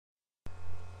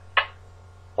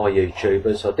Hi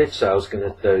YouTubers, I did say I was going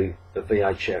to do the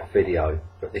VHF video,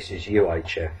 but this is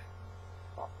UHF.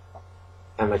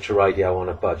 Amateur radio on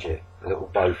a budget, a little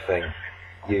Baofeng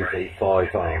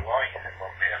uv5r.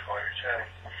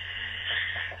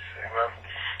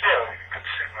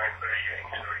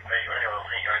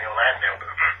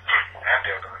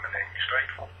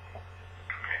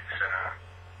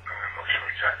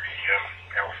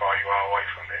 How far you are away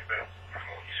from it, but from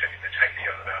what you said in the text the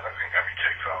other day, I don't think that'd be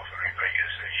too far for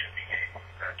repeaters, so you should be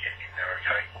getting in there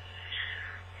okay.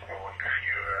 I wonder if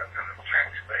you're going to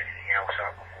plan to put anything else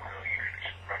up, or you could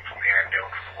just run from the handheld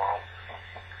for a while.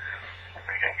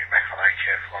 And then get back on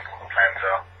HF, wonder what the plans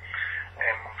are.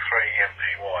 M3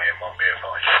 MPY, M1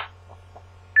 BFI.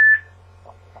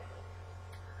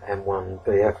 M1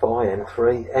 BFI,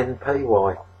 M3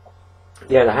 NPY.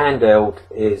 Yeah, the handheld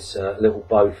is a little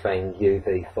Baofeng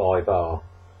uv5r,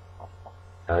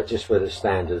 just with a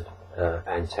standard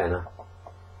antenna.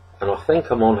 And I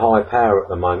think I'm on high power at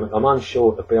the moment. I'm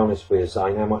unsure, to be honest with you,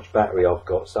 Zane, how much battery I've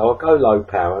got. So I'll go low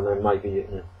power, and then maybe you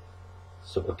can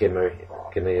sort of give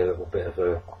me a little bit of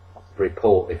a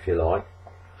report, if you like.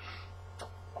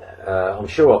 I'm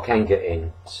sure I can get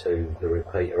into the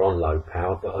repeater on low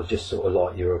power, but I'd just sort of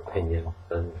like your opinion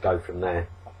and go from there.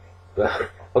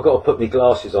 But I've got to put my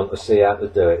glasses on to see how to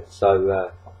do it.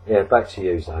 So yeah, back to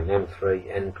you, Zane. M3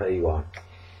 NP1.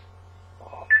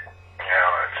 Yeah,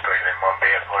 let's do it in M1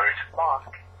 BFI.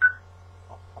 Mask.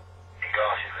 Your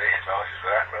glasses for this, glasses for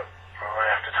that, but I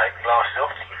have to take the glasses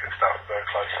off to look at stuff very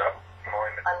close up.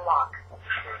 Mine. Unlock.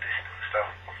 Just for distant stuff.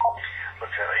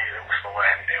 Look at these little small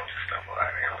handhelds and stuff like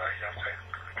that nowadays. I have to take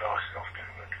the glasses off to be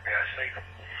able to see them.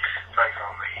 Take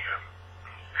on the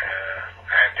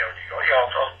handheld you got. Yeah, I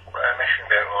was messing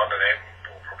about with one of them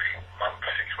probably a month,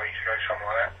 6 weeks ago, something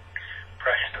like that.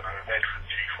 Preston over Bedford,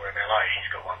 G4MLA,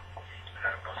 he's got one.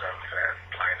 I was over there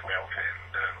and playing about with it,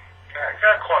 and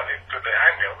they're quite a good bit of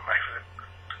handheld, mate, for the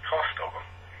cost of them.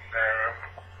 They're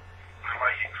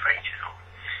amazing features on them.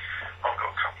 I've got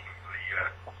a couple of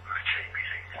the cheapy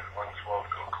things, the ones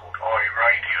I've got called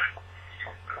iRadio,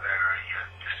 but they're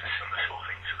just a similar sort of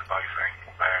thing to the Baofeng,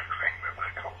 whatever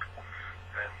they're called.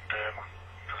 And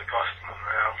for the cost of them,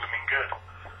 they are blooming good.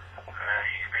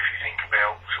 If you think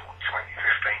about sort of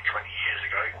 15, 20 years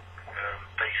ago,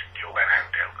 decent dual band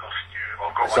handheld cost you.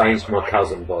 I've got Zane's my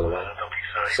cousin, by the way.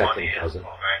 Second cousin.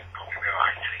 I've had probably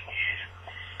about 18 years.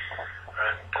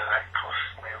 And that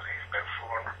costs me, I think it's about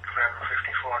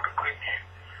 350, 400 quid new.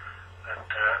 And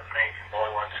now you can buy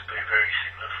ones that do very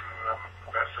similar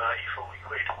for about 30, 40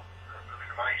 quid.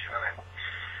 That's amazing, isn't it?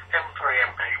 M3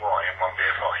 MPY, M1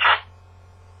 BFI.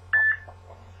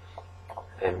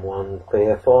 M1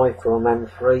 BFI from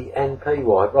M3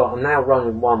 NPY. Right, I'm now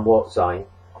running 1 watt, Zane,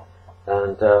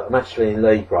 and I'm actually in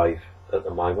Leegrave at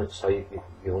the moment, so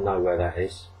you'll know where that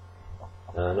is.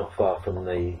 Not far from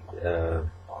the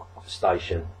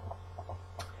station.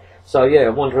 So yeah,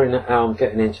 I'm wondering how I'm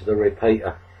getting into the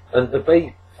repeater. And to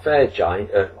be fair, Zane,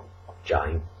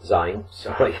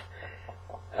 sorry,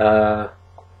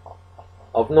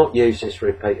 I've not used this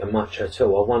repeater much at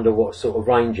all. I wonder what sort of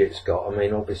range it's got. I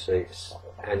mean, obviously it's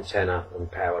antenna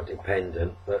and power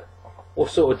dependent, but what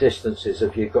sort of distances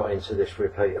have you got into this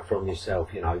repeater from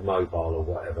yourself, you know, mobile or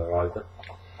whatever, over?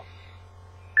 Oh,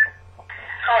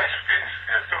 it's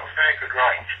got a fair good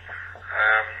range.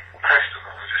 Preston,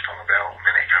 I was just on about a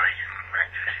minute ago, he can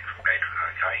access it from Bedford,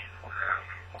 okay.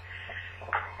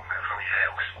 From his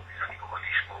house, he's only got one of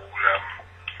these small,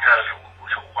 little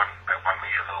sort of about 1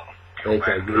 metre long. There you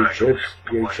go,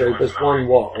 YouTubers, 1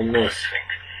 watt on this.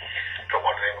 Got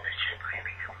one of them on his chip, he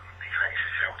can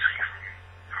access LT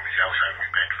from his house over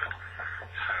in Bedford.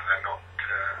 So they're not,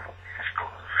 it's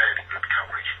got fairly good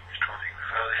coverage. I'm just trying to think the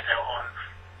furthest out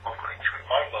I've got into it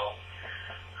mobile.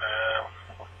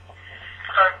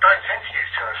 I don't tend to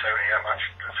use 270 that much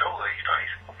at all these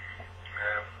days.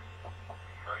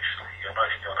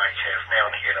 Mostly on HF. Now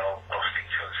and again I'll stick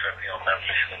 270 on that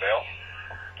listen about.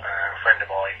 A friend of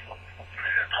mine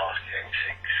passed the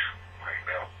M6 maybe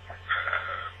about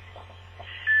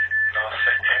last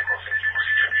September, I think it was.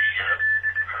 He took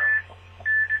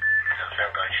the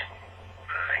foundation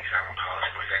exam and passed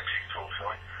for his M6 also.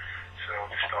 So I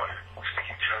just started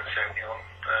sticking 270 on,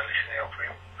 listening out for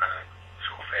him,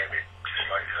 sort of fair bit, just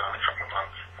like this a couple of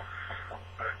months.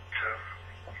 But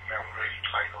I haven't really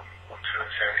played on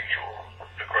 270 or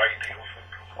a great deal for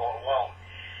quite a while.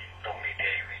 Normally in the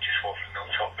evening just waffling on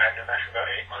top band, and that's about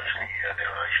it mostly.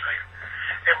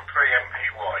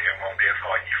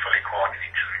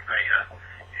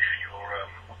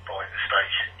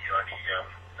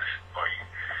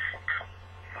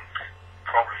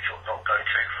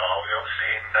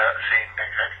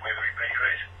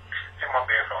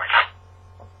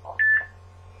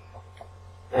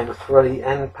 M3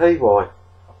 and PY.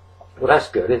 Well, that's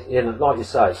good. You know, like you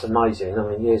say, it's amazing. I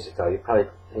mean, years ago you paid,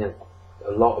 you know,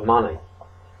 a lot of money,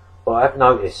 but I've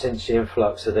noticed since the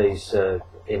influx of these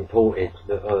imported,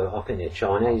 I think they're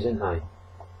Chinese, aren't they,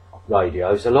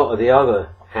 radios, a lot of the other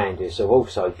handies have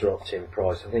also dropped in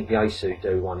price. I think Yaesu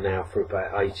do one now for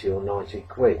about 80 or 90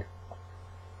 quid.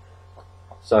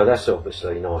 So that's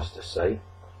obviously nice to see.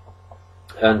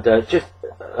 And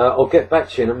I'll get back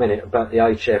to you in a minute about the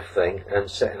HF thing and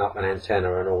setting up an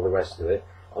antenna and all the rest of it.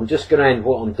 I'm just going to end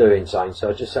what I'm doing, Zane, so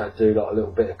I just have to do like a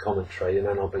little bit of commentary and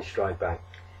then I'll be straight back.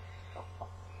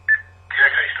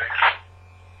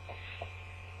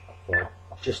 Right,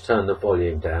 just turn the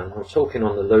volume down. I'm talking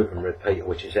on the Luton repeater,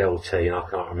 which is LT, and I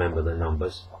can't remember the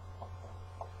numbers.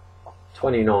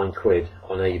 29 quid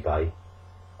on eBay.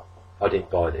 I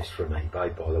didn't buy this from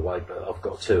eBay, by the way, but I've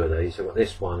got two of these. I've got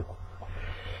this one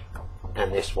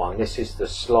and this one. This is the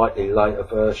slightly later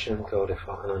version. God, if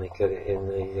I can only get it in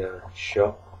the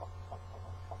shop.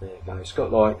 There you go. It's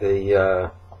got like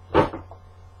the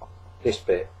this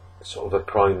bit, sort of a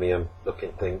chromium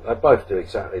looking thing. They both do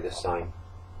exactly the same.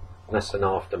 And that's an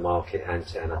aftermarket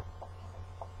antenna.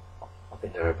 I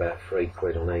think they're about 3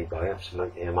 quid on eBay.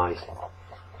 Absolutely amazing.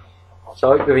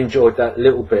 So I hope you've enjoyed that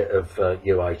little bit of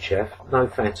UHF. No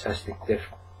fantastic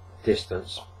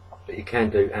distance, but you can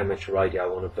do amateur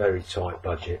radio on a very tight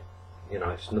budget. You know,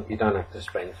 it's not, you don't have to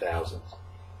spend thousands.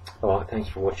 Alright, thanks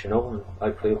for watching all, and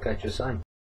hopefully you'll catch you soon.